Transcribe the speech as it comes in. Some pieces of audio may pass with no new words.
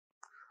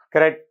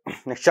Correct.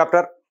 Next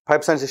chapter,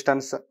 pipes and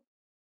cisterns.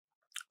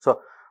 So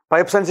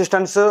pipes and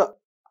cisterns,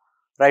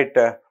 right?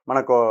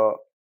 మనకు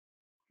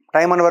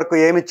time and work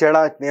ఏమి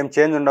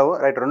change ఉండవు,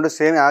 right? రెండు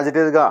same as it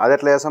ఈస్గా అది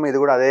ఎట్లా చేస్తాము, ఇది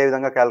కూడా అదే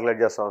విధంగా క్యాలిక్యులేట్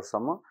చేస్తూ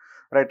వస్తాము,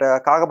 రైట్?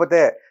 కాకపోతే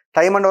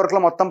టైమ్ అండ్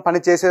వర్క్లో మొత్తం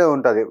పని చేసేది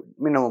ఉంటుంది,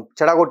 నేను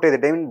చెడగొట్టేది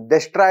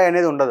డెస్ట్రాయ్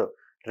అనేది ఉండదు.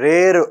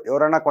 రేర్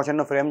ఎవరైనా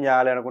క్వశ్చన్ ఫ్రేమ్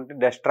చేయాలి అనుకుంటే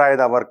డెస్ట్రాయ్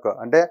ద వర్క్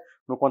అంటే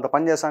నువ్వు కొంత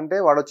పని చేస్తా అంటే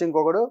వాడు వచ్చి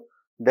ఇంకొకడు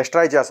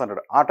డెస్ట్రాయ్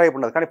చేస్తుంటాడు, ఆ టైప్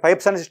ఉండదు. కానీ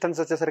పైప్స్ అండ్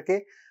సిస్టమ్స్ వచ్చేసరికి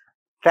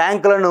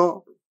ట్యాంకులను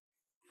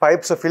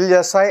పైప్స్ ఫిల్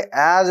చేస్తాయి,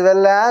 యాజ్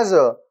వెల్ యాజ్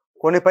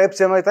కొన్ని పైప్స్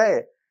ఏమవుతాయి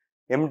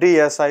ఎంటీ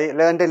చేస్తాయి,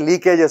 లేదంటే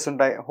లీకేజెస్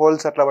ఉంటాయి,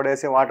 హోల్స్ అట్లా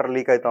పడేసి వాటర్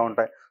లీక్ అవుతూ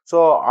ఉంటాయి. సో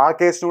ఆ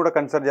కేసును కూడా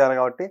కన్సిడర్ చేయాలి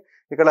కాబట్టి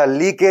ఇక్కడ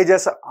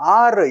లీకేజెస్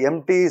ఆర్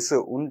ఎంటీస్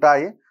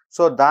ఉంటాయి.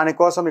 సో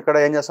దానికోసం ఇక్కడ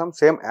ఏం చేస్తాం,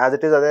 సేమ్ యాజ్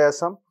ఇట్ ఈస్ అదే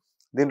చేస్తాం.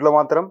 దీంట్లో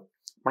మాత్రం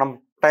మనం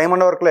టైమ్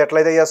అండ్ వర్క్లో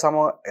ఎట్లయితే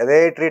చేస్తామో అదే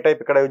ట్రీ టైప్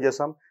ఇక్కడ యూజ్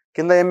చేస్తాం.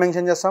 కింద ఏం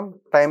మెన్షన్ చేస్తాం,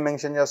 టైం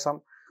మెన్షన్ చేస్తాం,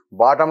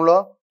 బాటంలో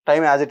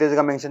టైం యాజ్ ఇట్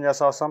ఈస్గా మెన్షన్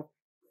చేస్తూ వస్తాం,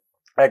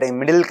 రైట్? ఈ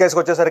మిడిల్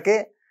కేసుకి వచ్చేసరికి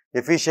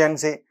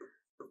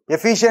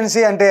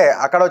ఎఫిషియన్సీ అంటే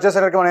అక్కడ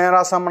వచ్చేసరికి మనం ఏం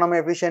రాస్తాం, మనం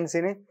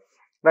ఎఫిషియన్సీని,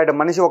 రైట్?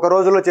 మనిషి ఒక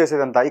రోజులో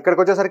చేసేది ఎంత, ఇక్కడికి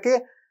వచ్చేసరికి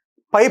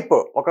పైప్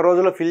ఒక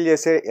రోజులో ఫిల్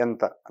చేసే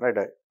ఎంత,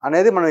 రైట్?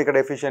 అనేది మనం ఇక్కడ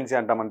ఎఫిషియన్సీ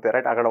అంటాం అంతే,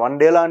 రైట్? అక్కడ 1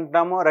 డేలో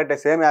అంటాము, రైట్?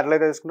 సేమ్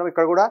ఎట్లయితే తీసుకుంటాం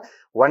ఇక్కడ కూడా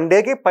 1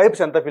 డేకి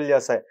పైప్స్ ఎంత ఫిల్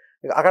చేస్తాయి.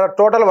 అక్కడ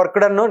total work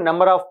done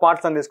number of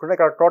parts అని తీసుకుంటే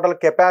ఇక్కడ టోటల్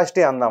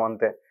కెపాసిటీ అందాం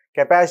అంతే.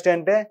 కెపాసిటీ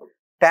అంటే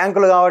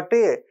ట్యాంకులు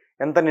కాబట్టి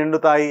ఎంత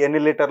నిండుతాయి, ఎన్ని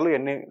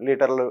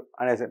లీటర్లు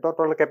అనేసి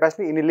టోటల్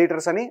కెపాసిటీ ఇన్ని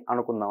లీటర్స్ అని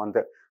అనుకుందాం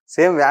అంతే.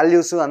 సేమ్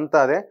వాల్యూస్ అంతా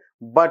అదే.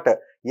 బట్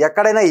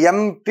ఎక్కడైనా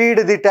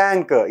ఎంటీడ్ ది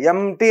ట్యాంక్,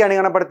 ఎంటీ అని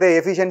కనపడితే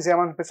ఎఫిషియన్సీ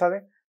ఏమనిపిస్తుంది,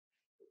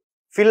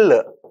 ఫిల్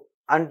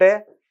అంటే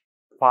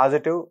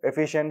positive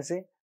efficiency,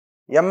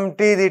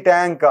 empty the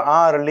tank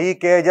are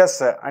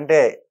leakages అంటే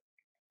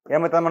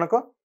ఏమవుతుంది మనకు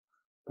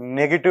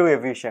నెగిటివ్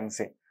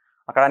ఎఫిషియన్సీ.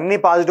 అక్కడ అన్ని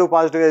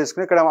పాజిటివ్గా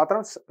తీసుకుని ఇక్కడ మాత్రం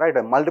రైట్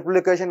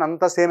మల్టిప్లికేషన్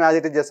అంతా సేమ్ యాజ్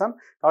ఇట్ ఈస్ చేస్తాం.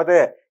 కాకపోతే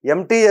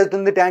ఎంటీ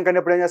వెళ్తుంది ట్యాంక్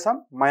అనేప్పుడు ఏం చేస్తాం,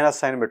 మైనస్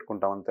సైన్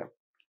పెట్టుకుంటాం అంతే,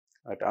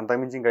 రైట్?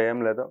 అంతకుమించి ఇంకా ఏం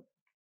లేదు,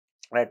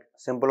 రైట్?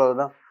 సింపుల్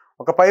అవుతుందా?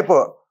 ఒక పైపు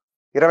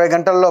 20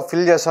 గంటల్లో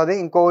ఫిల్ చేస్తుంది,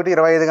 ఇంకొకటి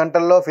 25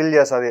 గంటల్లో ఫిల్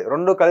చేస్తుంది.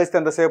 రెండు కలిస్తే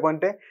ఎంతసేపు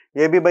అంటే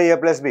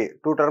AB/A+B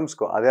 2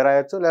 టర్మ్స్కు అదే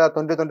రాయొచ్చు, లేదా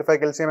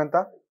 20-25 ఎల్సిఎం ఎంత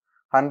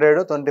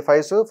 100,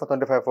 25s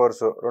 25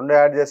 4s రెండు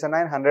యాడ్ చేస్తే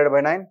 9,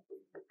 100/9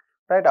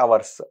 రైట్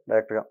అవర్స్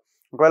డైరెక్ట్గా.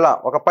 ఒకవేళ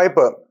ఒక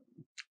పైప్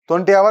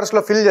 20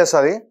 అవర్స్లో ఫిల్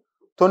చేస్తుంది,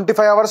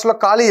 25 అవర్స్లో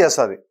ఖాళీ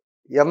చేస్తుంది,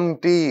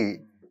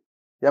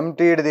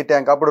 ఎంటీడ్ ది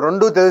ట్యాంక్. అప్పుడు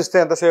రెండు తెలిస్తే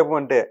ఎంతసేపు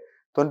అంటే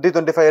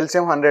 20-25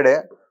 ఎల్సిఎం 100,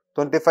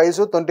 25s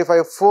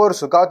 25 4s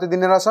కాబట్టి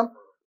దీన్ని రాసాం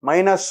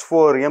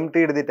 -4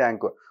 ఎంటీడ్ ది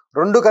ట్యాంక్.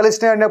 రెండు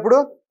కలిసినాయి అన్నప్పుడు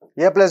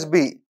A+B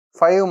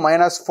 5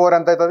 - 4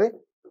 ఎంత అవుతుంది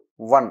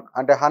 1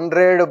 అంటే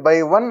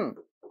 100/1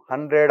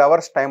 100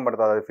 అవర్స్ టైం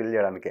పడుతుంది అది ఫిల్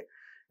చేయడానికి.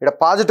 ఇక్కడ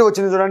పాజిటివ్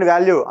వచ్చింది చూడండి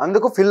వాల్యూ,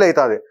 అందుకు ఫిల్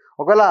అవుతుంది.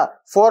 ఒకవేళ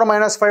 4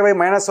 - 5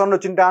 -1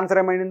 వచ్చింటే ఆన్సర్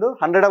ఏమైంది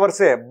 100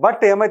 అవర్సే.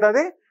 బట్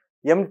ఏమవుతుంది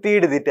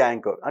ఎంటీడ్ ది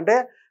ట్యాంక్ అంటే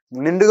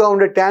నిండుగా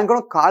ఉండే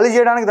ట్యాంకును ఖాళీ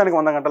చేయడానికి దానికి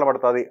 100 గంటలు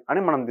పడుతుంది అని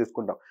మనం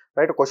తీసుకుంటాం,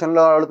 రైట్?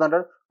 క్వశ్చన్లో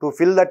అడుగుతుంటారు to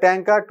fill the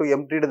ట్యాంకా to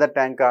emptied the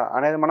ట్యాంకా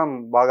అనేది మనం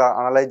బాగా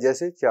అనలైజ్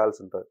చేసి చేయాల్సి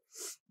ఉంటుంది.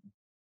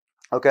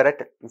 Okay,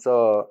 right? So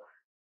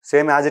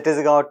same as it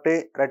is కాబట్టి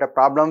రైట్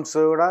ప్రాబ్లమ్స్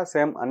కూడా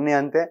సేమ్ అన్నీ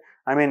అంతే.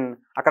 ఐ మీన్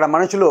అక్కడ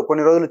మనుషులు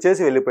కొన్ని రోజులు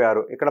చేసి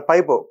వెళ్ళిపోయారు, ఇక్కడ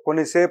పైపు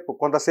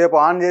కొంతసేపు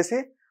ఆన్ చేసి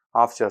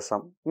ఆఫ్ చేస్తాం,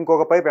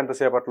 ఇంకొక పైప్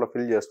ఎంతసేపట్లో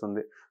ఫిల్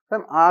చేస్తుంది.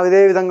 అదే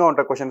విధంగా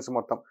ఉంటాయి క్వశ్చన్స్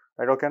మొత్తం,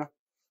 రైట్? ఓకేనా?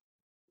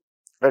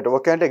 రైట్,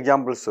 ఓకే అంటే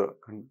ఎగ్జాంపుల్స్,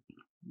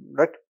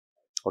 రైట్?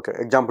 ఓకే,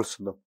 ఎగ్జాంపుల్స్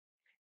చూద్దాం.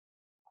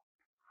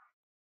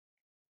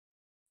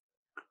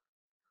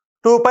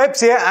 2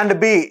 pipes A and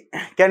B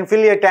can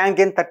fill a tank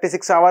in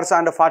 36 hours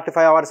and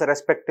 45 hours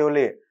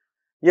respectively.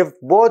 If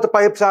both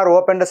pipes are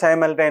opened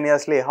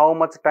simultaneously, how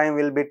much time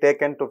will be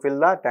taken to fill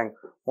the tank?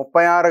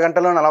 36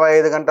 గంటలు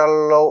 45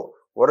 గంటల్లో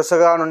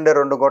వరుసగా నుండే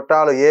 2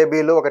 గొట్టాలు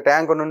ఏబీలు ఒక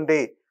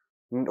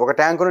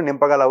ట్యాంకును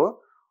నింపగలవు.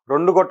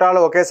 2 గొట్టాలు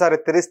ఒకేసారి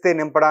తెరిస్తే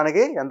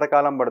నింపడానికి ఎంత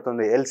కాలం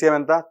పడుతుంది? ఎల్సిఎం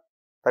ఎంత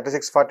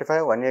 36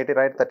 45 180,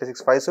 రైట్?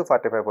 36 5s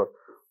 45 4.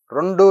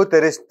 రెండు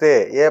తెరిస్తే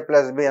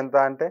A+B ఎంత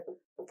అంటే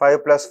 5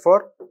 + 4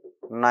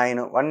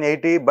 9,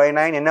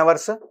 180/9 ఎన్ని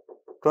అవర్స్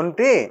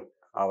 20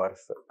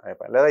 అవర్స్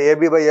అయిపోయి. లేదా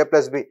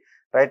AB/A+B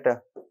రైట్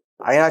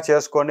అయినా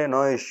చేసుకోండి,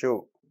 నో ఇష్యూ.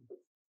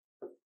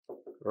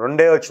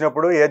 రెండే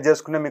వచ్చినప్పుడు ఏది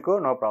చేసుకునే మీకు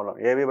నో ప్రాబ్లం.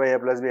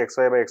 AB/A+B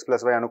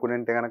XY/X+Y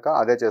అనుకునింటే కనుక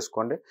అదే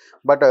చేసుకోండి.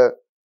 బట్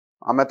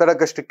ఆ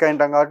మెథడ్కి స్టిక్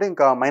అయింటాం కాబట్టి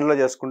ఇంకా మైండ్లో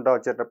చేసుకుంటూ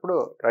వచ్చేటప్పుడు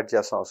రైట్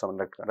చేస్తాం అవసరం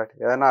డైరెక్ట్గా, రైట్?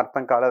 ఏదైనా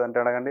అర్థం కాలేదంటే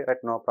అడగండి,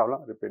 రైట్? నో ప్రాబ్లం,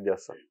 రిపీట్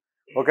చేస్తాం.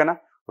 ఓకేనా?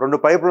 2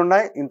 పైపులు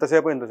ఉన్నాయి,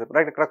 ఇంతసేపు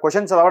రైట్? ఇక్కడ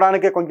క్వశ్చన్స్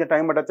చదవడానికే కొంచెం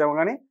టైం పట్టచ్చేమో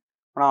కానీ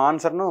మనం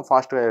ఆన్సర్ను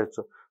ఫాస్ట్గా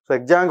వేయచ్చు. సో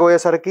ఎగ్జామ్కి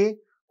పోయేసరికి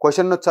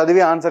క్వశ్చన్ను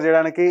చదివి ఆన్సర్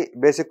చేయడానికి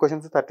బేసిక్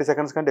క్వశ్చన్స్ 30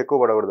 సెకండ్స్ కంటే ఎక్కువ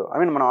పడకూడదు. ఐ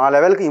మీన్ మనం ఆ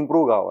లెవెల్కి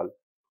ఇంప్రూవ్ కావాలి.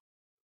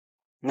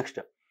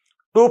 Next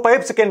 2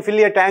 pipes can fill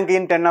a tank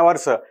in 10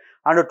 hours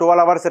and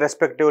 12 hours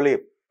respectively,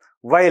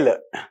 while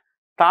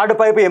third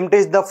pipe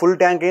empties the full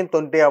tank in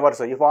 20 hours.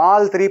 If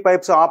all 3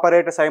 pipes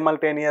operate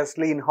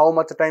simultaneously, in how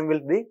much time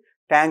will the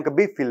tank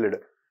be filled?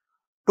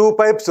 2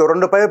 pipes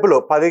 2 పైపులు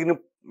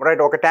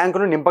right ఒక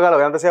ట్యాంకును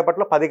నింపగలవు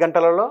ఎంతసేపట్లో 10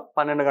 గంటలలో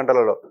 12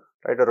 గంటలలో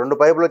right 2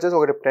 పైపులు వచ్చేసి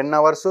ఒకటి 10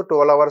 hours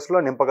 12 అవర్స్లో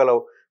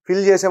నింపగలవు.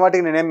 Fill చేసే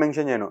వాటికి నేనేం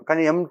మెన్షన్ చేయను,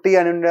 కానీ ఎంటీ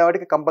అని ఉండే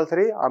వాటికి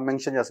కంపల్సరీ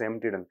మెన్షన్ చేస్తాను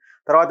ఎంటీ అని.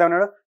 తర్వాత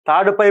ఏమన్నాడు,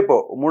 థర్డ్ పైపు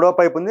 3వ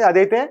పైపు ఉంది,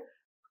 అదైతే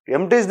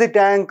ఎంటీస్ the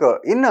tank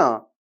in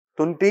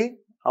 20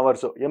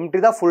 hours. Empty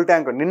the full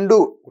tank, నిండు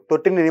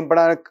తొట్టిని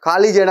నింపడానికి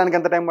ఖాళీ చేయడానికి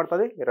ఎంత టైం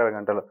పడుతుంది? 20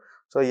 గంటలు.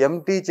 సో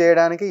ఎంటీ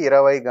చేయడానికి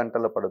 20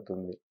 గంటలు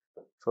పడుతుంది.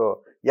 సో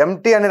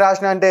ఎంటీ అని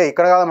రాసిన అంటే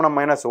ఇక్కడ కాదు మనం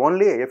మైనస్,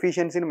 ఓన్లీ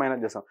ఎఫిషియన్సీని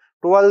మైనస్ చేస్తాం.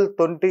 12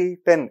 20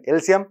 10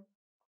 ఎల్సిఎం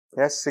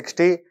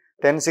 60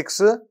 10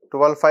 6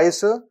 12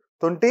 5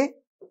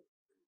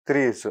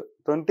 23s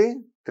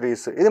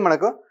ఇది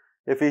మనకు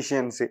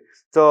ఎఫిషియన్సీ.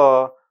 సో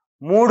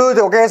మూడు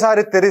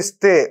ఒకేసారి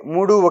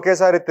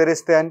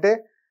తెరిస్తే అంటే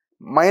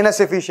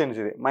మైనస్ ఎఫిషియన్సీ,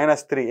 ఇది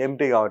 -3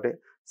 ఎంటీ కాబట్టి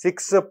 6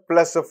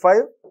 +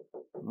 5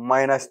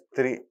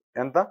 -3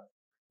 ఎంత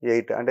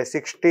 8 అంటే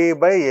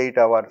 60/8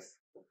 hours.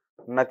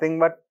 Nothing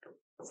but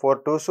 4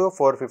 2s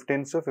 4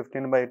 15s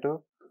 15/2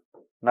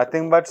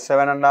 nothing but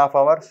 7.5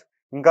 hours.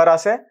 ఇంకా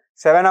రాసే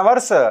 7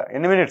 అవర్స్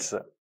ఎన్ని minutes?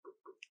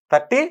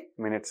 30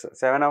 minutes.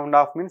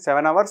 7.5 means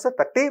 7 hours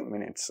 30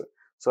 minutes.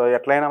 So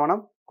ఎట్లయినా మనం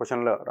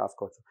క్వశ్చన్లో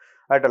రాసుకోవచ్చు.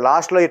 రైట్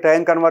లాస్ట్లో ఈ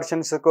టైం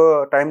కన్వర్షన్స్కు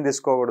టైం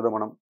తీసుకోకూడదు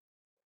మనం.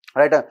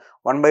 రైట్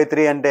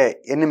 1/3 అంటే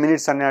ఎన్ని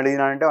మినిట్స్ అని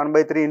అడిగినా అంటే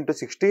 1/3 ×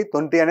 60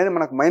 20 అనేది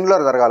మనకు మైండ్లో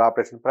జరగాలి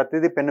ఆపరేషన్,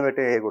 ప్రతిదీ పెన్ను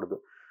పెట్టి వేయకూడదు.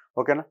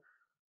 ఓకేనా,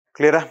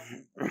 క్లియరా?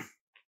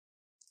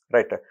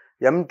 రైట్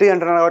ఎంటీ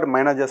అంటున్నాను కాబట్టి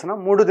మైనస్ చేస్తున్నాం.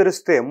 3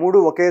 తెరిస్తే 3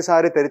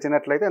 ఒకేసారి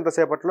తెరిచినట్లయితే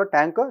ఎంతసేపట్లో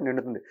ట్యాంక్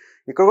నిండుతుంది.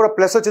 ఇక్కడ కూడా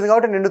ప్లస్ వచ్చింది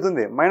కాబట్టి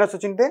నిండుతుంది, మైనస్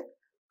వచ్చింటే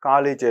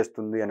ఖాళీ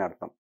చేస్తుంది అని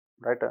అర్థం.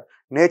 Right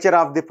nature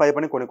of the pipe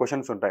అని కొన్ని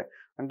క్వశ్చన్స్ ఉంటాయి.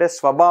 అంటే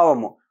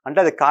స్వభావము అంటే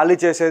అది ఖాళీ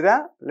చేసేదా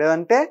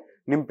లేదంటే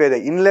నింపేదే,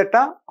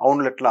 ఇన్లెట్టా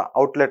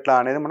అవుట్లెట్లా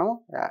అనేది మనం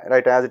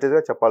రైట్ యాజ్ ఇట్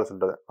ఈస్గా చెప్పాల్సి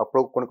ఉంటుంది.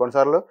 అప్పుడు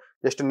కొన్నిసార్లు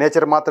జస్ట్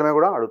నేచర్ మాత్రమే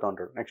కూడా అడుగుతూ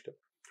ఉంటాడు. Next,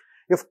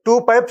 if 2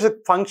 pipes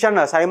function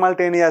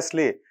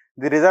simultaneously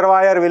the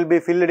reservoir will be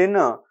filled in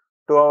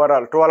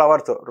 12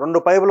 hours. 2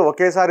 పైపులు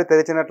ఒకేసారి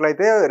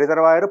తెరిచినట్లయితే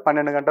రిజర్వాయర్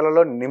 12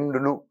 గంటలలో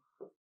నిండును.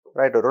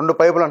 రైట్ 2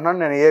 పైపులు అంటున్నాను,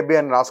 నేను ఏబి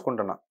అని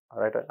రాసుకుంటున్నా.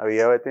 రైట్ అవి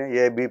ఏవైతే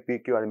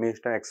ఏబిపిక్యూ అది మీ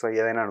ఇష్టం, XY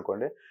ఏదైనా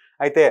అనుకోండి.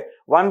 అయితే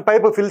 1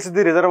 pipe fils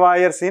the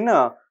reservoirs in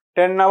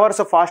 10 hours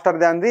faster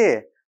than the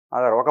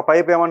other. ఒక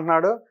పైప్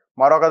ఏమంటున్నాడు,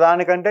 మరొక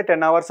దానికంటే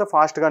 10 hours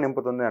ఫాస్ట్గా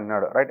నింపుతుంది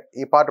అన్నాడు. రైట్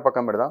ఈ పార్ట్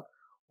పక్కన పెడదాం.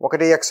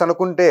 ఒకటి X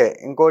అనుకుంటే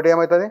ఇంకోటి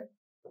ఏమవుతుంది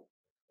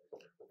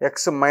X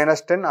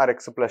 -10 ఆర్ X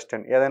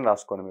 +10 ఏదైనా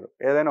రాసుకోండి మీరు,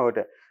 ఏదైనా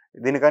ఒకటే.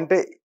 దీనికంటే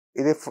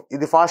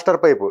ఇది ఫాస్టర్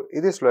పైపు,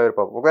 ఇది స్లోయర్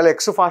పైపు. ఒకవేళ X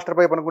ఫాస్టర్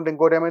పైప్ అనుకుంటే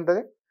ఇంకోటి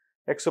ఏమవుతుంది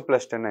X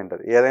 +10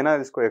 అవుతుంది. ఏదైనా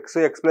తీసుకో, X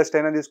 +10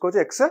 అయినా తీసుకోవచ్చు,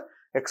 X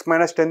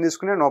 -10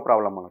 తీసుకునే నో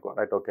ప్రాబ్లం మనకు.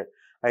 Right okay.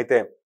 అయితే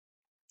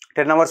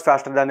 10 hours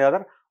faster than the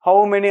other. How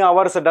many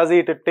hours does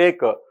it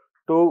take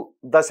to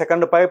the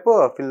second pipe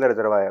fill the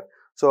reservoir?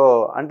 So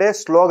అంటే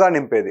స్లోగా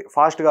నింపేది,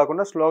 ఫాస్ట్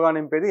కాకుండా స్లోగా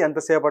నింపేది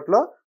ఎంతసేపట్లో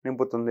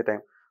నింపుతుంది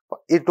టైం.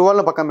 ఈ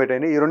 12 పక్కన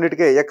పెట్టండి. ఈ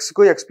రెండింటికి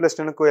Xకు X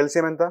 +10కు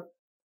ఎల్సిఎం ఎంత?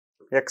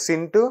 X ×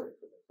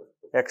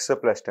 X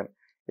 +10.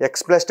 X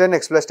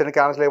 +10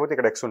 క్యాన్సిల్ అయిపోతే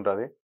ఇక్కడ X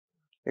ఉంటుంది.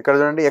 ఇక్కడ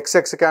చూడండి X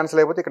క్యాన్సిల్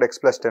అయిపోతే ఇక్కడ X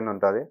 +10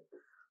 ఉంటుంది.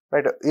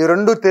 రైట్ ఈ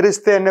రెండు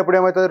తెరిస్తే అన్నప్పుడు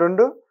ఏమవుతుంది,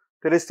 2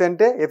 తెరిస్తే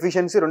అంటే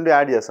ఎఫిషియన్సీ 2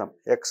 యాడ్ చేస్తాం.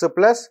 X +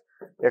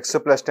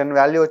 10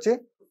 వాల్యూ వచ్చి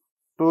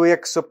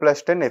 2X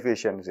 + 10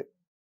 ఎఫిషియన్సీ.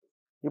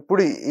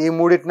 ఇప్పుడు ఈ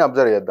మూడింటిని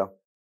అబ్జర్వ్ చేద్దాం.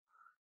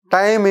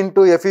 Time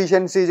into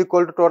efficiency is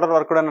equal to total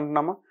work అని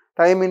అంటున్నామా?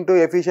 Time into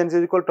efficiency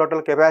is equal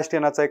total capacity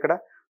అనొచ్చా ఇక్కడ?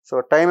 సో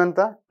టైం ఎంత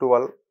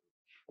 12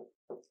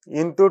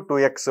 into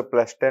 2X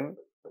 + 10,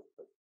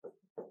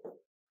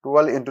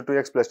 12 into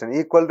 2X + 10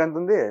 equal ఎంత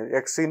ఉంది?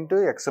 X ×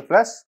 X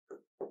 +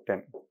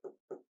 10.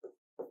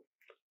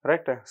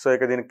 రైట్ సో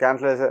ఇక దీన్ని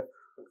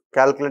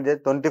క్యాల్కులేట్ చేసి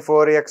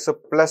 24X +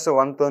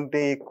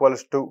 120 =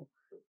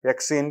 X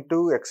 ×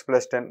 X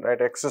 + 10.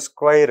 Right X²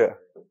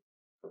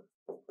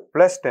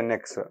 +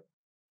 10X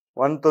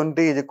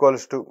 120 =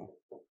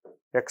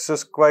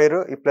 X²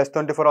 ఈ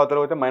 +24 అవతల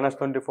పోతే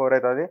 -24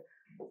 అవుతుంది,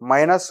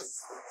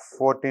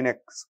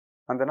 -14X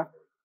అంతేనా,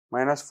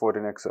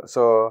 -14X.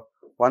 So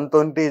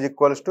 120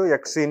 =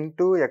 X ×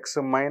 X -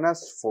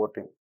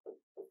 14.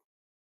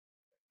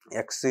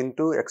 X ×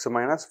 X -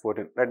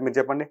 14. Right మీరు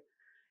చెప్పండి,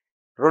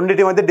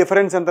 రెండింటి మధ్య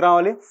డిఫరెన్స్ ఎంత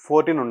రావాలి?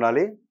 14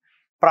 ఉండాలి.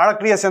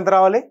 ప్రోడక్ట్ ఎస్ ఎంత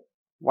రావాలి?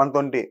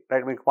 120.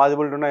 రైట్ మీకు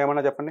పాసిబిలిటీ ఉన్నా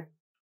ఏమన్నా చెప్పండి.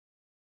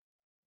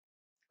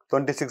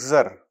 26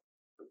 సార్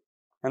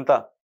ఎంత?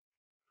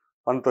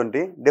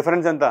 120.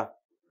 డిఫరెన్స్ ఎంత?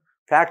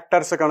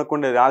 ఫ్యాక్టర్స్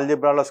కనుక్కుండేది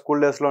ఆల్జిబ్రాలో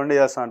స్కూల్ డేస్లో ఉండి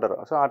చేస్తూ అంటారు.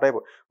 సో ఆ టైపు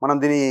మనం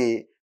దీన్ని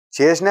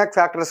చేసినాక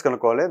ఫ్యాక్టర్స్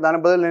కనుక్కోవాలి. దాని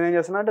బదులు నేనేం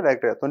చేస్తున్నా అంటే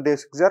డైరెక్ట్గా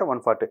 26 =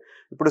 140.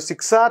 ఇప్పుడు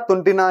 6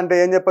 20 అంటే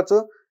ఏం చెప్పచ్చు?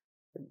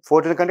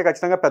 14 కంటే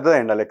ఖచ్చితంగా పెద్దది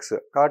ఉండాలి X.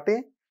 కాబట్టి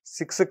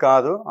 6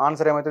 కాదు,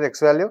 ఆన్సర్ ఏమవుతుంది? X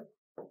value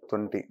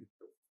 20.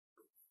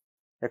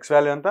 X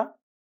వాల్యూ ఎంత?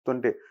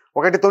 20.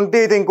 ఒకటి 20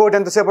 అయితే ఇంకోటి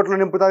ఎంతసేపట్లో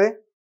నింపుతుంది?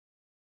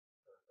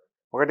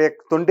 ఒకటి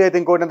 20 అయితే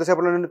ఇంకోటి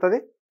ఎంతసేపట్లో నింపుతుంది?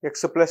 X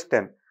 +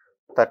 10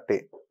 30.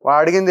 వాడు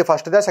అడిగింది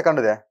ఫస్ట్దే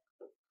సెకండ్దే,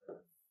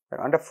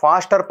 అంటే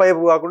ఫాస్టర్ పైప్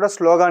కాకుండా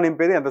స్లోగా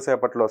నింపేది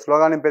ఎంతసేపట్లో?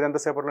 స్లోగా నింపేది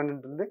ఎంతసేపట్లో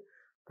నింపుతుంది?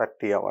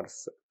 30 hours.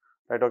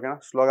 రైట్ ఓకేనా,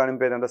 స్లోగా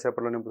నింపేది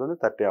ఎంతసేపట్లో నింపుతుంది?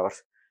 30 hours.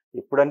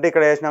 ఇప్పుడంటే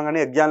ఇక్కడ వేసినాం కానీ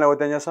ఎగ్జామ్లో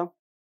పోతే ఏం చేస్తాం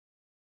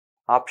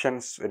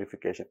ఆప్షన్స్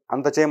వెరిఫికేషన్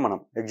అంత చేయం మనం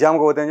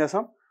ఎగ్జామ్కి పోతే ఏం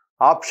చేస్తాం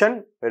ఆప్షన్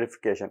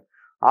వెరిఫికేషన్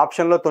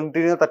ఆప్షన్లో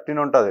 20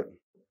 13 ఉంటుంది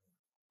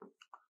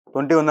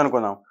 20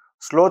 ఉందనుకుందాం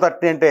స్లో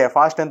 30 అంటే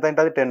ఫాస్ట్ ఎంత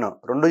ఉంటుంది 10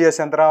 రెండు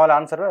చేస్తే ఎంత రావాలి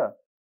ఆన్సర్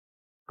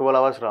 12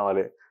 hours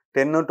రావాలి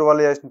 10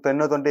 12 చేసి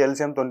 10 20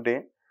 ఎల్సిఎం 20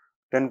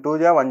 10 2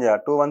 జా 1 జా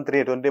 2 1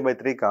 3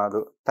 20/3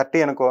 కాదు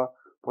 30 అనుకో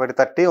ఒకటి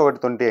 30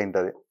 ఒకటి 20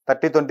 ఉంటుంది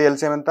 30 20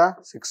 ఎల్సిఎం ఎంత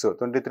 6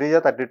 23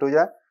 జా 32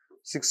 జా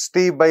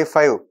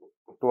 60/5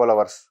 12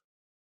 hours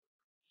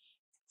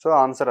సో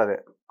ఆన్సర్ అదే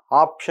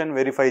ఆప్షన్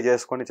వెరిఫై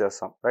చేసుకొని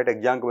చేస్తాం రైట్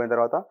ఎగ్జామ్కి పోయిన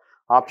తర్వాత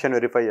ఆప్షన్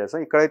వెరిఫై చేస్తాం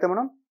ఇక్కడైతే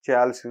మనం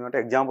చేయాల్సింది అంటే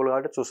ఎగ్జాంపుల్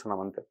కాబట్టి చూస్తున్నాం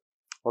అంతే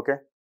ఓకే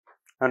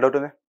అండ్ డౌట్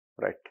ఉంది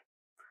right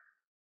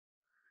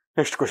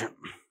next question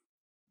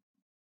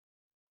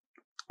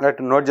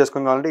right note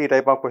చేసుకుని కావాలంటే ఈ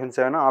టైప్ ఆఫ్ క్వశ్చన్స్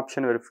ఏమైనా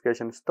ఆప్షన్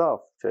వెరిఫికేషన్స్తో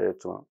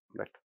చేయొచ్చు మనం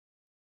right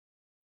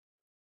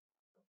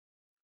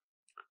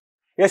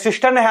A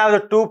system have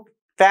 2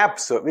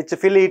 taps which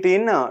fill it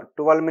in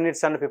 12 minutes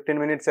and 15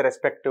 minutes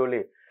respectively.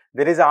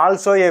 There is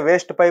also a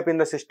waste pipe in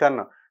the cistern.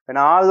 When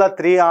all the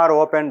 3 are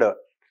opened,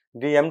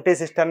 the empty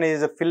cistern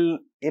is filled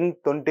in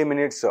 20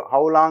 minutes.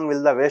 How long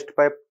will the waste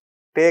pipe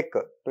take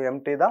to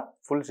empty the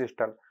full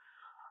cistern?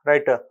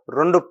 Right.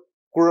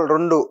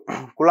 రెండు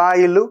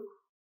కుళాయిలు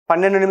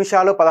 12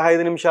 నిమిషాలు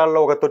 15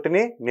 నిమిషాల్లో ఒక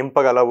తొట్టిని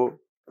నింపగలవు.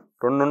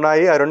 రెండు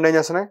ఉన్నాయి. ఆ రెండు ఏం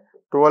చేస్తున్నాయి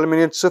 12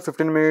 minutes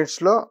 15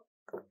 minutesలో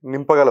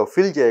నింపగలవు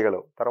ఫిల్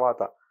చేయగలవు.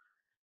 తర్వాత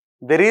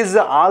there is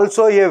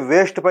also a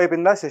waste pipe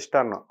in the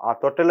cistern. ఆ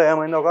తొట్టెలో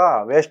ఏమైంది ఒక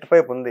వేస్ట్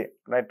పైప్ ఉంది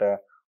రైట్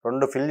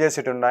రెండు ఫిల్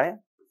చేసేటి ఉన్నాయి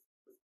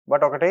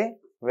బట్ ఒకటి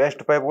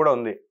వేస్ట్ పైప్ కూడా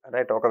ఉంది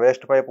రైట్ ఒక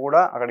వేస్ట్ పైప్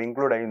కూడా అక్కడ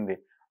ఇంక్లూడ్ అయింది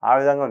ఆ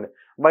విధంగా ఉంది.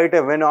 బయట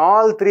వెన్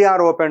ఆల్ 3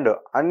 ఆర్ ఓపెన్డ్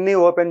అన్ని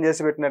ఓపెన్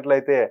చేసి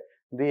పెట్టినట్లయితే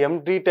the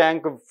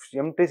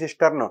empty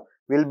cistern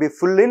will be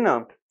full in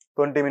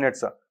 20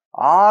 minutes.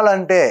 All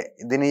అంటే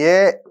దీని ఏ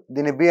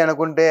దీని బి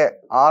అనుకుంటే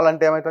ఆల్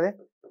అంటే ఏమవుతుంది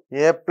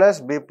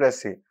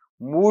A+B+C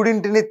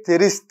మూడింటిని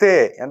తెరిస్తే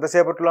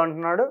ఎంతసేపట్లో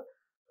అంటున్నాడు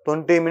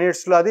 20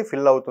 minutesలో అది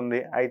ఫిల్ అవుతుంది.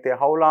 అయితే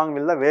how long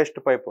will the waste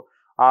pipe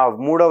ఆ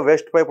మూడవ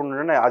వేస్ట్ పైప్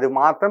ఉంటుండే అది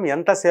మాత్రం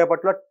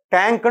ఎంతసేపట్లో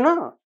ట్యాంక్ను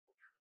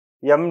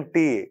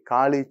ఎంటీ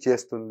ఖాళీ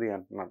చేస్తుంది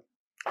అంటున్నాడు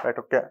right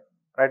okay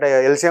right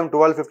LCM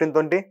 12 15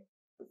 20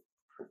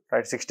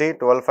 right 60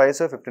 12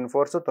 5s 15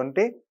 4s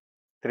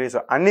 23s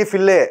అన్ని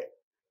ఫిల్లే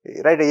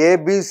రైట్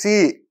ఏబిసి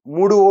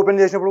మూడు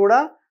ఓపెన్ చేసినప్పుడు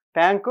కూడా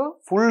ట్యాంక్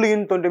ఫుల్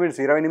ఇన్ 20 minutes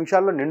 20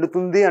 నిమిషాల్లో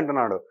నిండుతుంది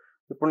అంటున్నాడు.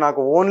 ఇప్పుడు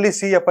నాకు ఓన్లీ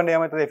సి చెప్పండి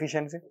ఏమవుతుంది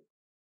ఎఫిషియన్సీ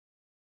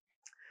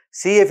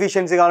సి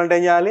ఎఫిషియన్సీ కావాలంటే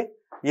ఏం చేయాలి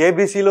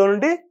ఏబిసిలో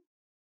నుండి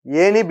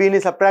ఏని బిని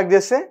సబ్ట్రాక్ట్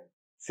చేస్తే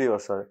సి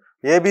వస్తుంది.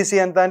 ఏబిసి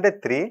ఎంత అంటే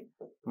 3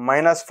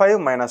 -5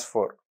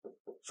 -4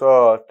 సో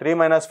 3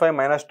 -5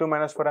 -2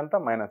 -4 ఎంత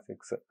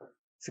 -6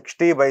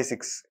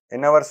 60/6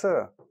 ఎన్ని అవర్స్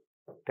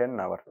 10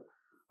 hours.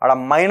 అక్కడ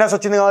మైనస్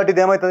వచ్చింది కాబట్టి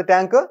ఇది ఏమవుతుంది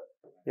ట్యాంక్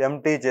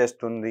ఎంటీ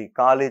చేస్తుంది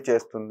ఖాళీ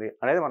చేస్తుంది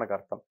అనేది మనకు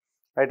అర్థం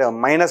రైట్.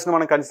 మైనస్ను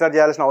మనం కన్సిడర్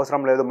చేయాల్సిన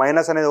అవసరం లేదు.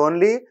 మైనస్ అనేది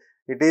only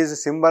it is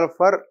symbol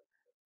for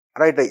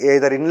right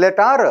either inlet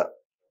are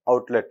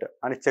outlet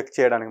అని చెక్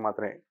చేయడానికి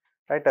మాత్రమే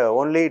right.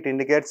 Only it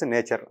indicates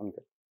nature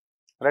అంతే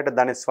రైట్.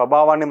 దాని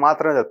స్వభావాన్ని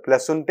మాత్రమే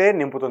ప్లస్ ఉంటే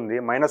నింపుతుంది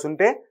మైనస్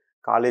ఉంటే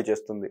ఖాళీ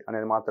చేస్తుంది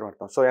అనేది మాత్రమే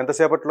అర్థం. సో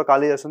ఎంతసేపట్లో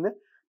ఖాళీ చేస్తుంది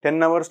 10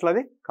 hours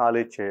అది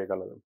ఖాళీ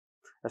చేయగలదు.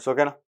 ఎస్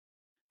ఓకేనా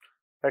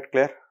right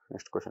clear.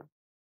 Next question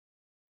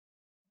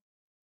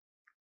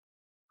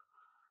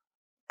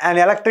an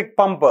electric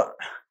pump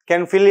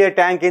can fill a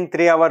tank in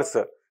 3 hours.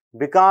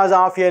 Because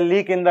of a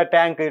leak in the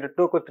tank, it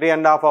took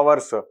 3.5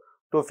 hours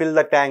to fill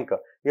the tank.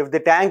 If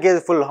the tank is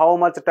full, how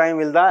much time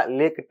will the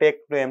leak take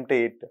to empty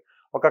it?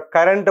 ఒక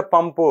current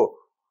పంపు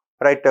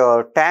right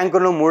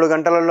ట్యాంకును 3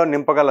 గంటలలో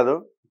నింపగలదు.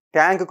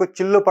 ట్యాంకుకు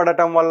చిల్లు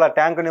పడటం వల్ల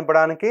tank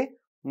నింపడానికి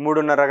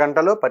 3.5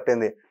 గంటలు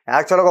పట్టింది.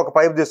 యాక్చువల్గా ఒక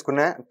పైప్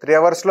తీసుకునే 3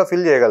 hours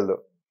ఫిల్ చేయగలదు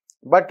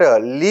బట్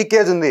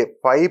లీకేజ్ ఉంది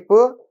పైపు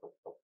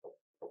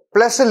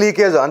ప్లస్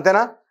లీకేజ్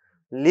అంతేనా.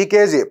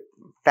 లీకేజ్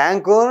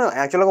ట్యాంకు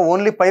యాక్చువల్గా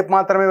ఓన్లీ పైప్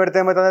మాత్రమే పెడితే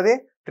ఏమవుతుంది అది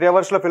 3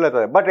 hours ఫిల్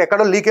అవుతుంది బట్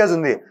ఎక్కడో లీకేజ్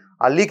ఉంది.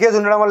 ఆ లీకేజ్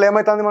ఉండడం వల్ల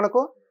ఏమవుతుంది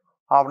మనకు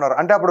 ½ hour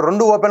అంటే అప్పుడు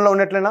రెండు ఓపెన్లో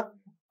ఉన్నట్లేనా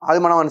అది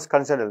మనం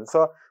consider. So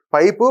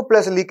pipe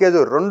plus leakage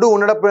రెండు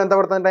ఉండేటప్పుడు ఎంత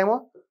పడుతుంది time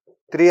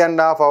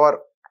 3.5 hours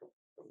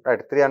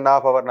right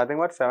 3.5 hours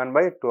nothing but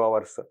 7/2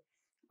 hours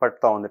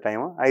పడుతూ ఉంది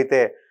టైము. అయితే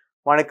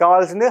మనకి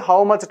కావాల్సింది how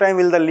much time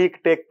will the leak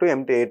take to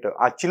empty it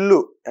ఆ చిల్లు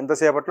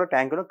ఎంతసేపట్లో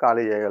ట్యాంకును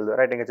ఖాళీ చేయగలదు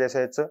రైట్. ఇంకా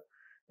చేసేయచ్చు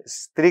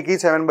 3కి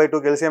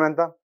 7/2 ఎల్సిఎం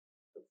ఎంత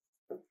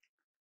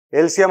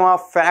LCM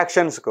of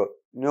ఫ్రాక్షన్స్కు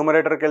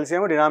న్యూమరేటర్కి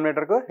LCM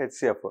డినామినేటర్కు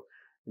HCF.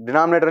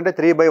 Denominator అంటే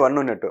 3/1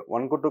 ఉన్నట్టు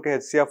 1కు 2కి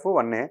హెచ్సిఎఫ్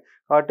 1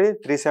 కాబట్టి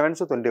 3 7s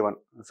 21.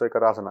 సో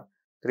ఇక్కడ రాసిన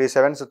 3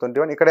 7s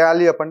 21 ఇక్కడ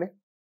వాల్యూ చెప్పండి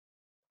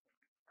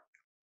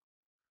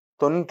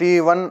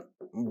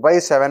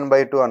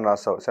 21/7/2 అని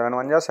రాస్తావు 7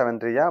 1 7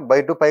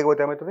 3/2 పైకి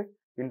పోతే ఏమవుతుంది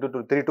ఇంటూ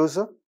 2 3 2s.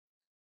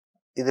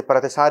 ఇది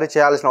ప్రతిసారి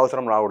చేయాల్సిన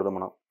అవసరం రాకూడదు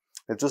మనం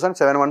ఇది చూసాను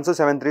 7 1s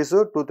 7 3s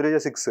 2 3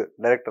 6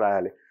 డైరెక్ట్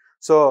రాయాలి.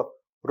 సో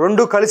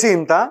రెండు కలిసి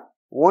ఇంత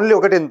ఓన్లీ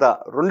ఒకటి ఇంత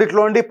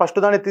రెండిట్లో నుండి ఫస్ట్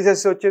దాన్ని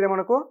తీసేసి వచ్చేది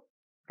మనకు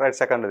రైట్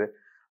సెకండ్ది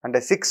అంటే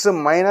 6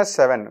 -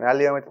 7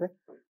 వాల్యూ ఏమవుతుంది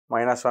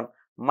 -1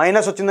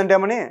 మైనస్ వచ్చిందంటే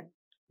ఏమని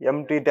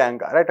ఎంటీ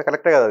ట్యాంక్, రైట్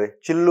కరెక్టే కదా. అది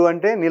చిల్లు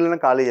అంటే నీళ్ళని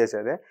ఖాళీ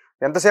చేసేది.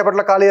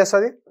 ఎంతసేపట్లో ఖాళీ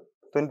చేస్తుంది?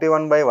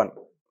 21/1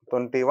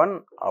 21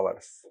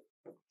 hours,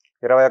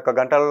 21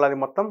 గంటలలో అది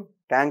మొత్తం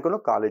ట్యాంకును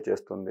ఖాళీ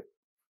చేస్తుంది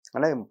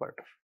అనేది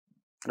ఇంపార్టెంట్,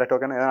 రైట్.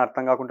 ఓకేనా? ఏదైనా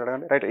అర్థం కాకుండా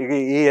అడగండి, రైట్.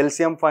 ఈ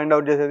ఎల్సిఎం ఫైండ్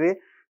అవుట్ చేసేది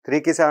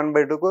 3కి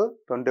 7/2కు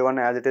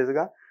 21 యాజ్ ఇట్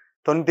ఈస్గా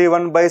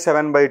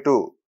 21/7/2,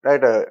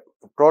 right.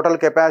 Total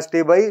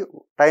capacity by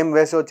time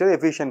waste వచ్చేది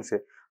ఎఫిషియన్సీ.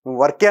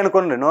 వర్కే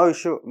అనుకోండి, నో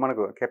ఇష్యూ.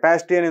 మనకు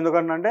కెపాసిటీ అని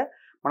ఎందుకంటే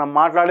మనం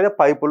మాట్లాడేది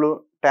పైపులు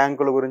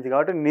ట్యాంకుల గురించి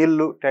కాబట్టి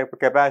నీళ్లు టైప్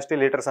కెపాసిటీ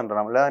లీటర్స్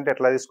అంటున్నాం, లేదంటే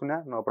ఎట్లా తీసుకున్నా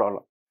no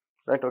problem,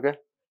 right. Okay,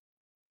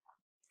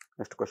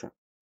 next question.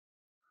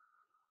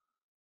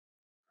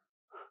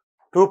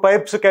 2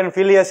 pipes can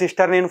fill a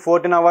cistern in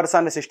 14 hours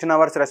and 16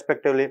 hours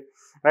respectively,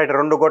 right.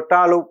 2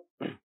 గొట్టాలు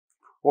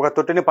ఒక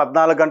తొట్టిని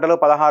 14 గంటలు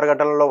 16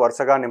 గంటలలో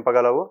వరుసగా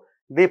నింపగలవు.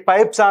 The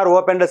pipes are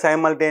opened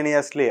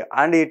simultaneously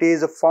and it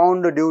is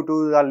found due to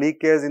the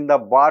leakage in the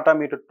bottom.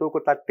 It took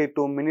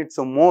 32 minutes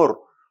more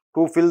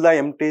to fill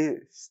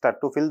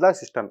the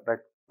cistern,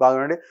 right.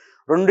 బాగుండండి.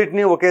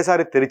 రెండింటిని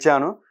ఒకేసారి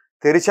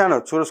తెరిచాను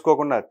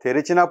చూసుకోకుండా.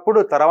 తెరిచినప్పుడు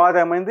తర్వాత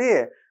ఏమైంది,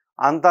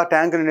 అంతా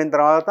ట్యాంక్ నిండిన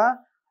తర్వాత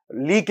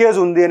లీకేజ్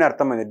ఉంది అని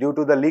అర్థమైంది. Due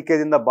to the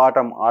leakage in the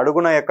bottom,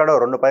 అడుగున ఎక్కడో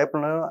 2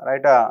 పైపులను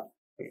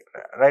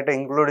రైట్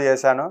ఇంక్లూడ్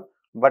చేశాను.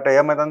 బట్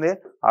ఏమవుతుంది,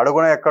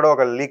 అడుగున ఎక్కడో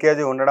ఒక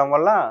లీకేజీ ఉండడం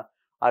వల్ల,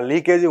 ఆ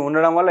లీకేజీ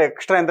ఉండడం వల్ల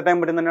ఎక్స్ట్రా ఎంత టైం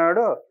పట్టింది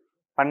అన్నాడు,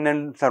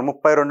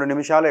 32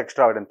 నిమిషాలు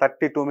ఎక్స్ట్రా పట్టింది.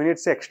 32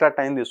 minutes ఎక్స్ట్రా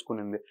టైం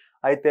తీసుకునింది.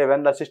 అయితే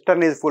when the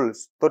cistern is full,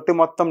 తొట్టి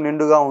మొత్తం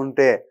నిండుగా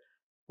ఉంటే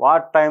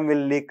what time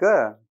will leak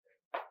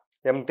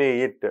empty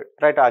it,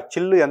 right. ఆ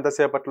చిల్లు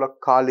ఎంతసేపట్లో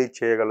ఖాళీ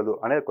చేయగలదు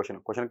అనేది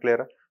క్వశ్చన్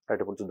క్లియర్,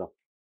 రైట్. ఇప్పుడు చూద్దాం.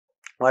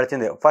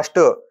 వచ్చింది ఫస్ట్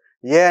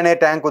ఏ అనే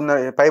ట్యాంక్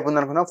పైప్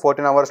ఉందనుకుందాం,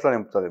 14 hours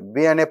నింపుతుంది.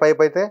 బి అనే పైప్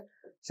అయితే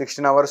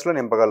 16 hours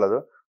నింపగలదు.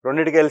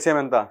 రెండింటికి ఎల్సిఎం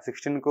ఎంత,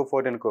 16కు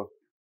 14కు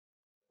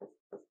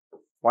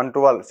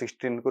 112,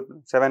 16కు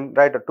 7,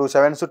 రైట్. 2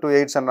 7s 2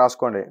 8s అని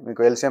రాసుకోండి,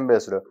 మీకు ఎల్సిఎం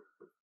బేస్డ్.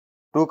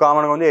 2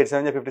 కామన్గా ఉంది, 8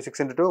 7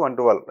 56 × 2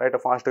 112, రైట్.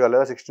 ఫాస్ట్గా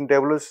లేదా 16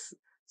 టేబుల్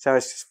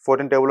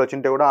 14 టేబుల్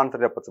వచ్చింటే కూడా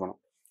ఆన్సర్ చెప్పచ్చు మనం,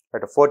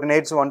 రైట్. 14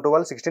 8s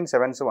 112, 16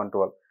 7s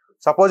 112.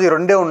 సపోజ్ ఈ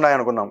రెండే ఉన్నాయి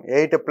అనుకుందాం,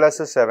 8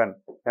 + 7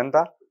 ఎంత,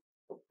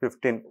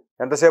 15.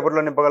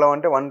 ఎంతసేపట్లో నింపగలవు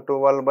అంటే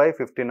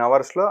 112/15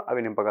 hours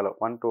అవి నింపగలవు.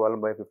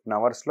 112/15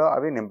 hours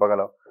అవి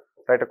నింపగలవు,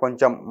 రైట్.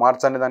 కొంచెం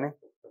మార్చండి, దాన్ని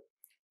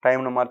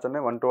టైంను మార్చండి.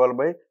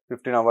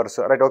 112/15 hours,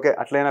 రైట్. ఓకే,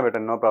 అట్లయినా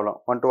పెట్టండి, నో ప్రాబ్లం.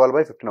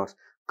 112/15 hours.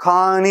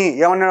 కానీ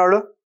ఏమన్నాడు వాడు,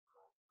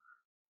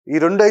 ఈ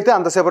రెండు అయితే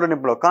అంతసేపట్లో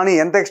నింపలేవు, కానీ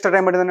ఎంత ఎక్స్ట్రా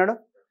టైం పట్టింది అన్నాడు,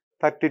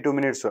 32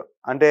 minutes.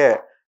 అంటే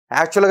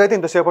యాక్చువల్గా అయితే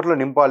ఇంతసేపట్లో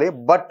నింపాలి,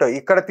 బట్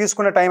ఇక్కడ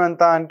తీసుకునే టైం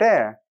ఎంత అంటే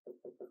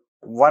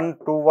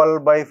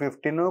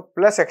 112/15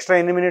 ప్లస్ ఎక్స్ట్రా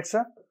ఎన్ని మినిట్స్,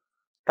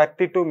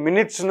 32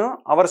 minutes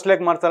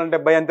అవర్స్లోకి మార్చాలంటే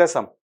బై ఎంత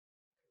వేస్తాం,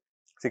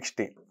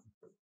 60.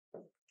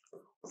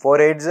 4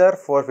 8s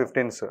 4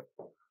 15s,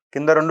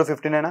 కింద 2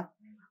 15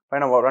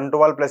 పైన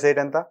 112 + 8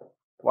 ఎంత,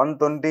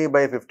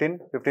 120/15,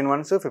 15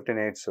 1s 15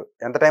 8s.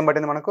 ఎంత టైం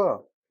పట్టింది మనకు,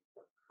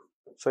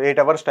 సో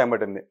 8 hours టైం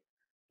పట్టింది.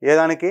 ఏ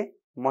దానికి,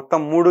 మొత్తం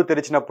 3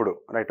 తెరిచినప్పుడు,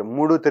 రైట్.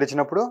 3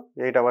 తెరిచినప్పుడు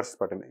 8 hours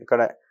పట్టింది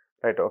ఇక్కడ,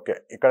 రైట్. ఓకే,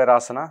 ఇక్కడ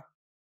రాస్తున్నా,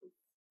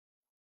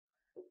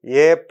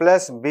 A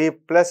 + B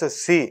 +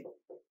 C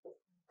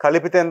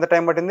కలిపితే ఎంత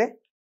టైం పట్టింది,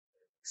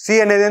 సి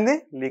అనేది ఏంది,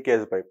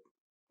 లీకేజ్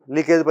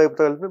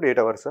పైప్తో కలిపి 8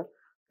 hours.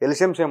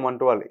 LCM same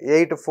 112,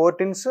 8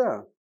 14s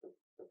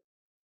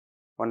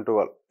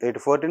 112, 8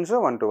 14s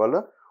 112.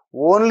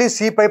 Only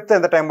C పైప్తో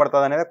ఎంత టైం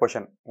పడుతుంది అనేది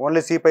question.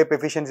 Only C pipe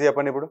efficiency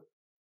చెప్పండి. ఇప్పుడు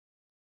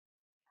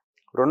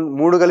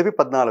 3 కలిపి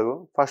 14,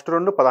 ఫస్ట్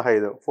 2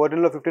 15,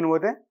 14లో 15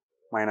 పోతే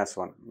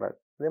 -1, రైట్.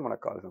 అదే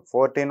మనకు కావాల్సింది.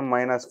 14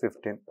 -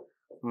 15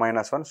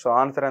 -1. సో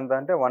ఆన్సర్ ఎంత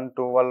అంటే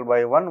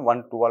 112/1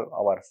 112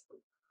 hours.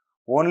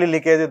 ఓన్లీ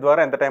లీకేజీ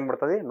ద్వారా ఎంత టైం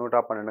పడుతుంది,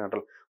 112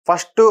 గంటలు.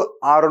 ఫస్ట్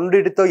ఆ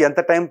రెండింటితో ఎంత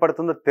టైం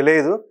పడుతుందో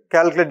తెలియదు,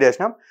 క్యాలిక్యులేట్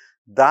చేసినాం.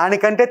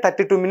 దానికంటే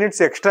 32 minutes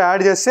ఎక్స్ట్రా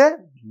యాడ్ చేస్తే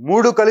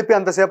 3 కలిపి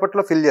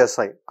అంతసేపట్లో ఫిల్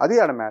చేస్తాయి, అది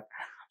ఆడ మ్యాథ్.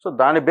 సో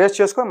దాన్ని బేస్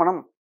చేసుకొని మనం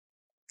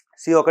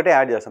C1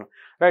 యాడ్ చేస్తున్నాం,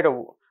 రైట్.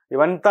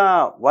 ఇవంతా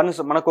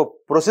వన్స్ మనకు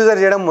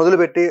ప్రొసీజర్ చేయడం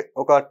మొదలుపెట్టి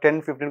ఒక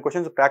 10-15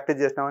 questions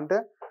ప్రాక్టీస్ చేసినామంటే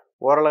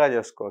ఓవరాల్గా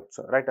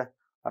చేసుకోవచ్చు, రైట్.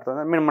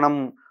 అర్థం, మనం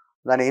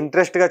దాన్ని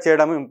ఇంట్రెస్ట్గా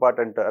చేయడం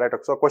important, right.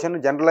 So question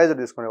generalized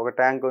తీసుకోండి. ఒక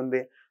ట్యాంక్ ఉంది,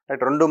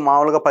 రైట్. 2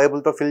 మామూలుగా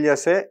పైపులతో ఫిల్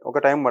చేస్తే ఒక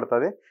టైం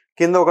పడుతుంది.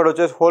 కింద ఒకటి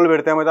వచ్చేసి హోల్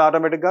పెడితే ఏమైతే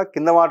ఆటోమేటిక్గా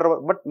కింద వాటర్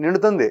బట్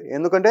నిండుతుంది,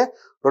 ఎందుకంటే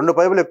 2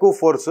 పైపులు ఎక్కువ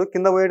ఫోర్స్,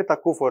 కింద పోయేటి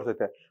తక్కువ ఫోర్స్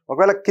అవుతాయి.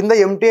 ఒకవేళ కింద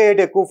ఎంటీ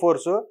అయ్యేటి ఎక్కువ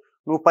ఫోర్స్,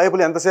 నువ్వు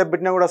పైపులు ఎంతసేపు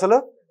పెట్టినా కూడా అసలు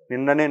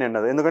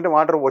నిండదు, ఎందుకంటే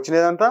వాటర్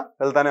వచ్చినదంతా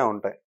వెళ్తానే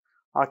ఉంటాయి.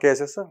 ఆ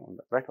కేసెస్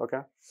ఉంటాయి, రైట్. ఓకే,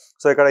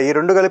 సో ఇక్కడ ఈ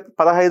 2 కలిపి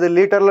 15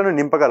 లీటర్లను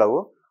నింపగలవు.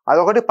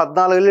 అదొకటి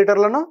 14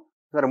 లీటర్లను,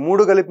 సరే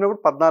 3 కలిపినప్పుడు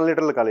 14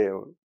 లీటర్లు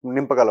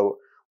నింపగలవు.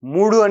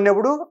 3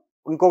 అన్నప్పుడు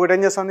ఇంకొకటి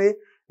ఏం చేస్తుంది,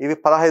 ఇవి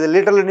 15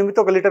 లీటర్లు నింపితే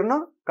 1 లీటర్ను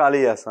ఖాళీ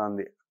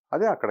చేస్తుంది,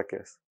 అది అక్కడ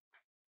case.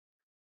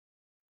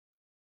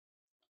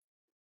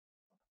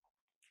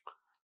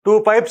 2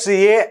 pipes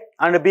A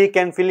and B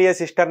can fill a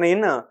cistern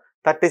in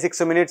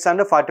 36 minutes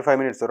and 45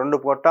 minutes. 2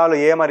 పొట్టాలు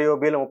A మరియు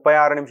Bలు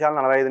 36 నిమిషాలు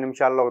 45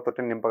 నిమిషాల్లో ఒక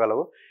తొట్టిని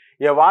నింపగలవు.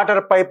 ఏ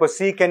water pipe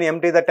C can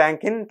empty the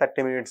tank in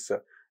 30 minutes.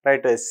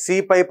 Right, C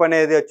pipe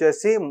అనేది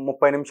వచ్చేసి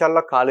 30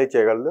 నిమిషాల్లో ఖాళీ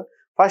చేయగలదు.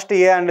 First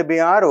A and B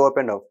are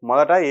open.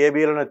 మొదట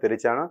ఏబిలను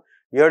తెరిచాను,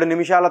 7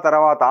 నిమిషాల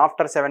తర్వాత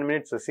after 7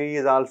 minutes C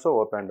is also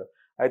opened.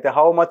 అయితే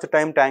how much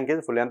time tank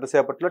is full,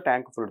 ఎంతసేపట్లో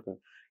tank full అవుతుంది.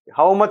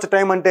 హౌ మచ్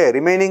టైం అంటే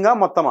రిమైనింగా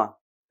మొత్తమా,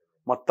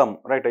 మొత్తం.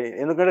 రైట్,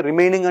 ఎందుకంటే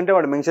రిమైనింగ్ అంటే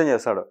వాడు మెన్షన్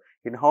చేస్తాడు.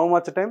 In how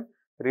much time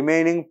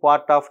remaining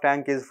part of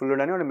tank is full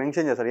అని వాడు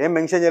మెన్షన్ చేస్తాడు. ఏం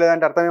మెన్షన్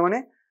చేయలేదంటే అర్థం ఏమని,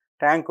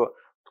 ట్యాంక్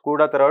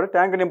కూడా తెరవాడు,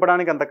 ట్యాంక్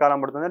నింపడానికి ఎంత కాలం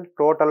పడుతుంది అంటే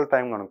టోటల్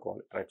టైం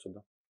కనుక్కోవాలి. రైట్,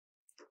 చూద్దాం.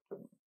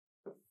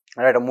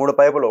 రైట్, 3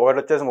 పైపులు, ఒకటి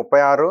వచ్చేసి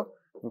 36,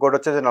 ఇంకోటి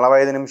వచ్చేసి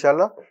 45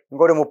 నిమిషాల్లో,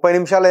 ఇంకోటి 30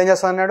 నిమిషాల్లో ఏం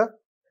చేస్తా అన్నాడు,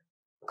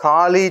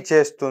 ఖాళీ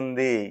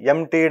చేస్తుంది,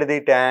 emptied the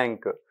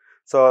tank.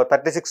 So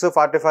 36,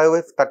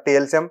 45, 30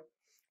 LCM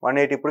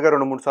 180, ఇప్పటికే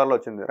 2-3 సార్లు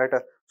వచ్చింది. Right,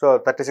 so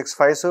 36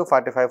 5s,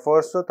 45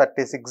 4s,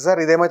 36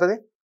 ఇదేమవుతుంది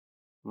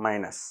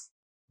minus.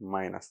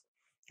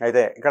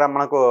 అయితే ఇక్కడ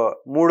మనకు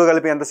 3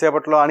 కలిపి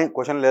ఎంతసేపట్లో అని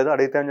క్వశ్చన్ లేదు,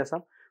 అడిగితే ఏం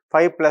చేస్తాం,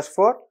 5 +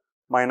 4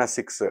 -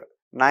 6,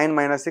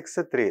 9 -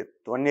 6 3,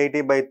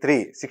 180/3,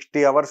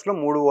 60 అవర్స్లో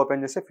 3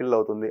 ఓపెన్ చేస్తే ఫిల్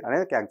అవుతుంది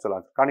అనేది యాక్చువల్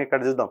ఆన్సర్. కానీ ఇక్కడ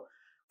చూద్దాం,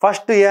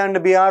 first A and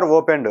B are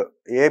opened,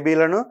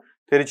 ఏబీలను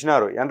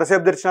తెరిచినారు.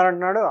 ఎంతసేపు తెరిచినారు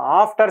అంటున్నాడు,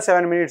 ఆఫ్టర్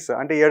 7 minutes,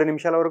 అంటే 7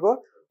 నిమిషాల వరకు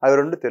అవి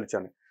రెండు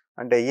తెరిచాను.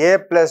 అంటే ఏ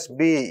ప్లస్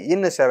బి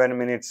ఇన్ 7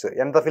 minutes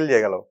ఎంత ఫిల్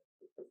చేయగలవు,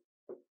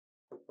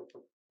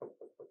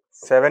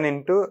 7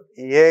 into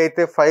ఏ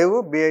అయితే 5,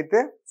 బి అయితే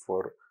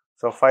 4.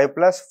 So 5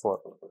 + 4,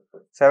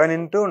 7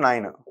 into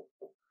 9,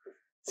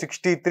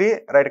 63.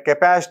 Right,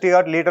 capacity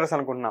of litres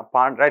అనుకుంటున్నా,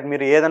 రైట్,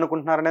 మీరు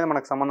ఏదనుకుంటున్నారు అనేది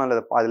మనకు సంబంధం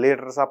లేదు, అది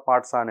లీటర్స్ ఆఫ్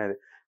పార్ట్స్ అనేది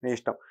మీ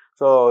ఇష్టం.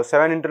 సో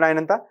 7 into 9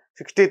 ఎంత,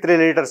 63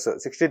 liters.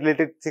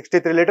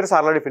 63 liters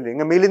already fill.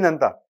 ఇంకా మిగిలింది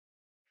ఎంత,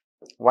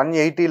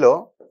 180లో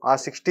ఆ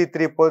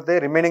 63 పోతే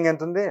రిమైనింగ్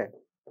ఎంత ఉంది,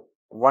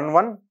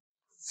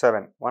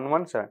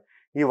 117.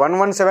 ఈ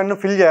 117ను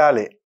ఫిల్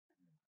చేయాలి.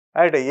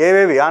 రైట్,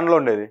 ఏవేవి ఆన్లో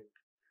ఉండేది,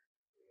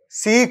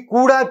 సి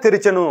కూడా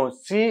తెరిచను,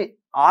 సి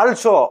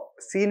ఆల్సో,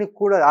 సిని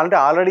కూడా అంటే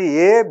ఆల్రెడీ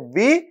ఏ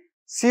బి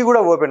సి కూడా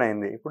ఓపెన్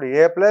అయింది. ఇప్పుడు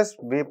ఏ plus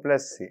B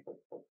plus C.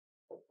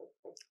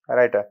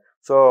 Right,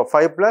 so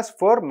 5 +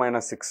 4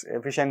 - 6,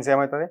 efficiency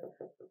ఏమవుతుంది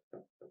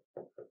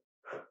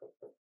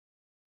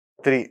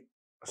 3.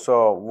 So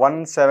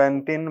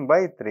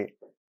 117/3,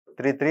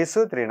 3 3s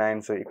 3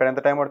 9s. ఇక్కడ ఎంత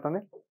టైం పడుతుంది,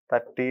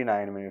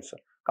 39 minutes.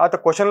 కాకపోతే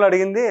క్వశ్చన్లో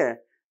అడిగింది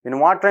in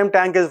what time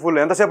tank is full,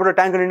 ఎంతసేపు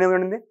ట్యాంక్ నిండి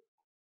ఉండింది,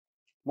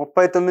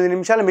 39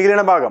 నిమిషాలు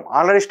మిగిలిన భాగం,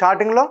 ఆల్రెడీ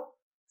స్టార్టింగ్లో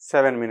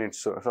 7 minutes.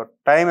 సో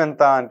టైం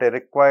ఎంత అంటే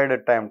రిక్వైర్డ్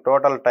టైం,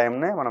 టోటల్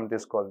టైంనే మనం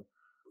తీసుకోవాలి.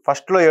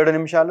 ఫస్ట్లో 7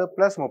 నిమిషాలు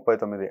ప్లస్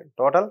 39,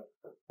 టోటల్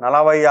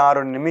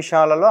 46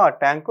 నిమిషాలలో ఆ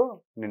ట్యాంకు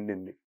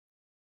నిండింది.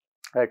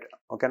 రైట్,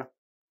 ఓకేనా,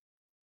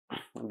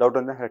 డౌట్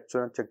ఉందా, హెడ్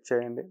చూడండి, చెక్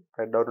చేయండి,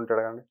 హెడ్ డౌట్ ఉంటే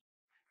అడగండి.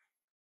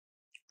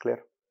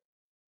 క్లియర్.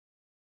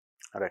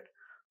 రైట్,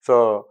 సో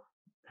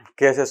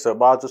కేసెస్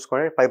బాగా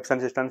చూసుకోండి, పైప్స్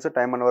అండ్ సిస్టమ్స్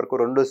టైం అన్న వరకు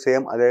 2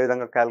 సేమ్ అదే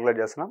విధంగా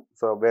క్యాలిక్యులేట్ చేస్తున్నాం.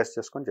 సో బేస్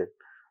చేసుకొని చేయండి.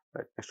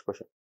 Right, next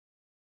question.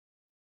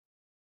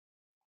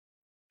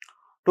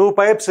 2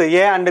 pipes A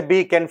and B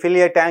can fill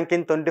a tank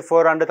in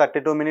 24 and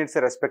 32 minutes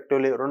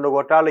respectively. 2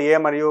 గొట్టాలు A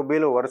మరియు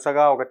Bలు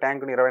వరుసగా ఒక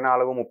ట్యాంకుని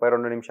 24,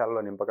 32 నిమిషాల్లో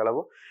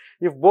నింపగలవు.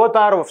 If both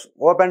are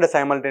opened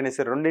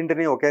simultaneously,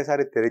 రెండింటిని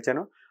ఒకేసారి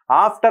తెరిచను.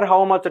 After how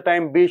much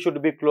time B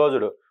should be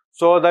closed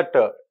so that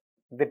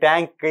the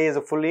tank is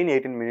full in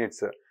 18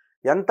 minutes.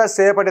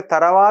 ఎంతసేపటి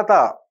తర్వాత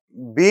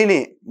Bని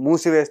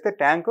మూసివేస్తే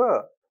tank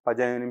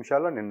 18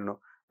 నిమిషాల్లో నిండును.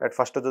 రైట్,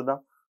 ఫస్ట్ చూద్దాం.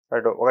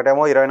 రైట్,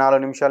 ఒకటేమో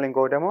 24 నిమిషాలు,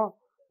 ఇంకొకటేమో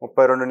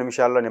 32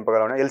 నిమిషాల్లో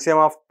నింపగలను. LCM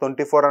of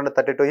 24 and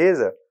 32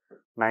 is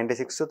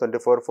 96,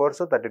 24 4s,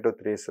 32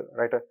 3s.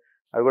 Right,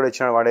 అవి కూడా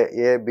ఇచ్చినాడు వాడే,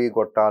 AB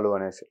గొట్టాలు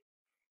అనేసి.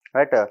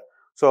 రైట్,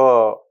 సో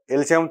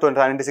ఎల్సిఎం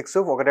 96,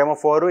 ఒకటేమో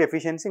 4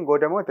 ఎఫిషియన్సీ,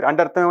 ఇంకోటేమో 3.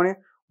 అంటే అర్థం ఏమని,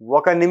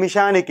 1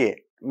 నిమిషానికి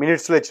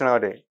మినిట్స్లో ఇచ్చిన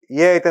వాటి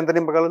ఏ అయితే ఎంత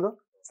నింపగలదు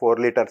 4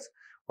 liters,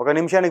 1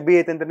 నిమిషానికి బి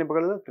అయితే ఎంత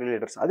నింపగలదు 3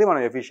 liters. అది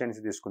మనం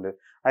ఎఫిషియన్సీ తీసుకుంది.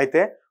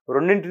 అయితే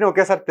రెండింటిని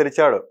ఒకేసారి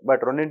తెరిచాడు,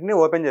 బట్ రెండింటిని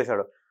ఓపెన్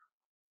చేశాడు.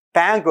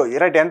 ట్యాంక్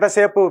రైట్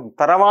ఎంతసేపు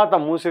తర్వాత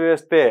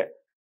మూసివేస్తే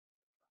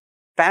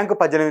ట్యాంక్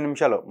 18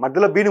 నిమిషాలు,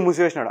 మధ్యలో బీని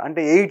మూసివేసినాడు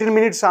అంటే 18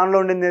 minutes ఆన్లో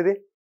ఉండింది. అది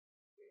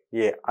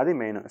ఏ, అది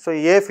main. So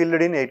A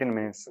filled in 18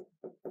 minutes,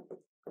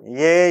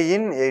 A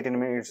in 18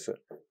 minutes.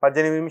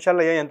 18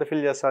 నిమిషాల్లో ఏ ఎంత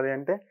ఫిల్ చేస్తుంది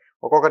అంటే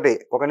ఒక్కొక్కటి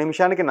 1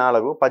 నిమిషానికి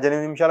 4,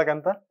 18 నిమిషాలకి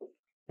ఎంత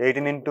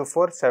 18 into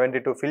 4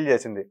 72 ఫిల్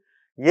చేసింది.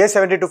 ఏ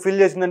 72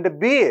 ఫిల్ చేసిందంటే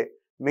బి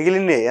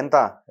మిగిలింది ఎంత,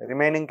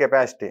 రిమైనింగ్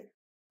కెపాసిటీ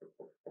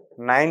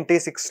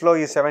 96లో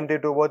ఈ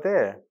 72 పోతే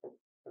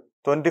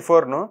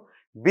 24ను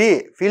బి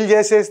ఫిల్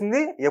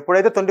చేసేసింది.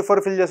 ఎప్పుడైతే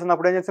 24 ఫిల్ చేసింది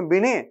అప్పుడు ఏం చేస్తాం,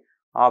 బిని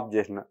ఆఫ్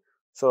చేసిన.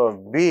 సో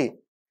బి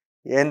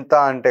ఎంత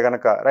అంటే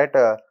కనుక రైట్,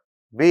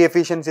 బి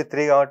ఎఫిషియన్సీ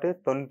 3 కాబట్టి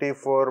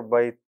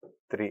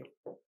 24/3,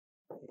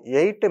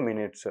 8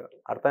 minutes.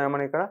 అర్థం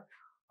ఏమని ఇక్కడ,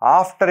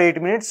 after 8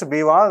 minutes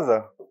B was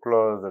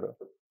closed.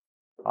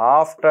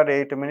 After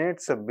 8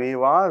 minutes B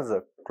was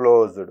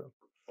closed.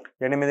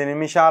 8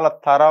 నిమిషాల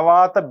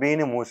తర్వాత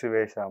బిని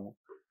మూసివేశాము.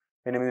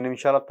 8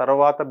 నిమిషాల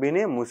తర్వాత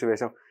బిని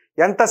మూసివేశాం.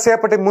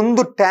 ఎంతసేపటి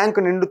ముందు tank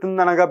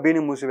నిండుతుందనగా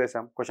బిని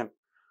మూసివేశాం. Question,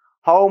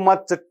 how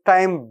much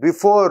time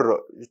before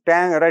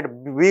tank right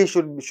we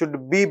should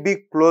be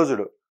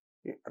closed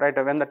right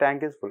when the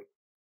tank is full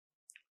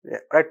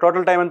right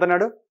total time ఎంత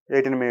అన్నాడు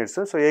 18 minutes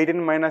so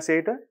 18 minus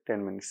 8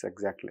 10 minutes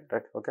exactly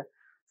right okay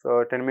so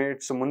 10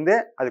 minutes ముందే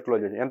అది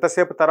close చేసి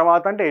ఎంతసేపు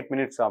తర్వాత అంటే 8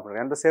 minutes after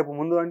ఎంతసేపు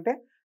ముందు అంటే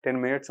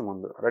 10 minutes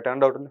ముందు రైట్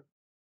అండ్ డౌట్ ఉంది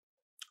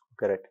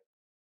ఓకే రైట్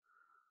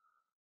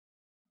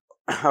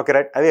ఓకే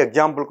రైట్ అది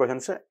example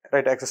questions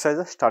right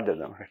exercise start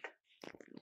చేద్దాం రైట్